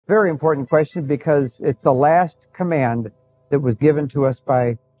very important question because it's the last command that was given to us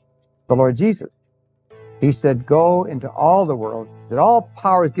by the Lord Jesus. He said, go into all the world, that all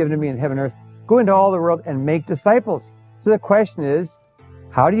power is given to me in heaven and earth. Go into all the world and make disciples. So the question is,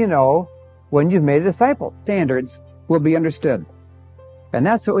 how do you know when you've made a disciple? Standards will be understood. And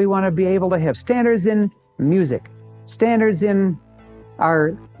that's what we want to be able to have. Standards in music, standards in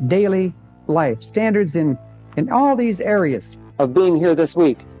our daily life, standards in all these areas. Of being here this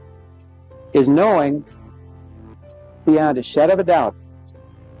week is knowing beyond a shadow of a doubt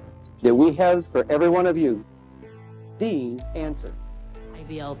that we have for every one of you the answer.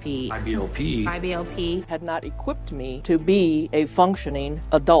 IBLP had not equipped me to be a functioning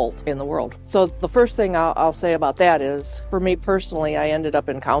adult in the world. So the first thing I'll say about that is, for me personally, I ended up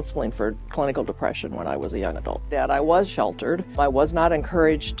in counseling for clinical depression when I was a young adult. That I was sheltered. I was not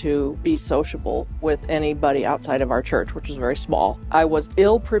encouraged to be sociable with anybody outside of our church, which was very small. I was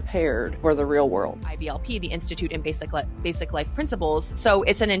ill prepared for the real world. IBLP, the Institute in Basic Life Principles. So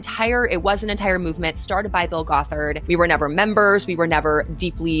it was an entire movement started by Bill Gothard. We were never members. We were never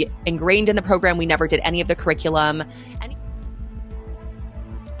deeply ingrained in the program. We never did any of the curriculum.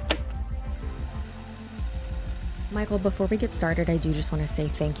 Michael, before we get started, I do just want to say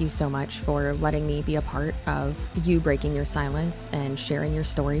thank you so much for letting me be a part of you breaking your silence and sharing your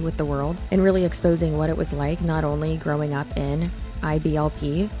story with the world and really exposing what it was like not only growing up in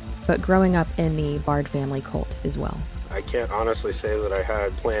IBLP, but growing up in the Bard family cult as well. I can't honestly say that I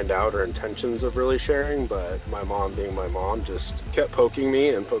had planned out or intentions of really sharing, but my mom being my mom just kept poking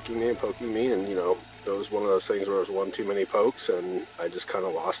me and poking me and poking me, and it was one of those things where it was one too many pokes and I just kind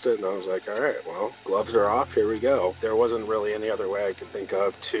of lost it, and I was like, all right, well, gloves are off, here we go. There wasn't really any other way I could think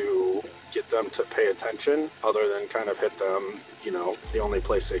of to get them to pay attention other than kind of hit them, the only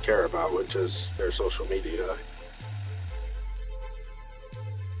place they care about, which is their social media.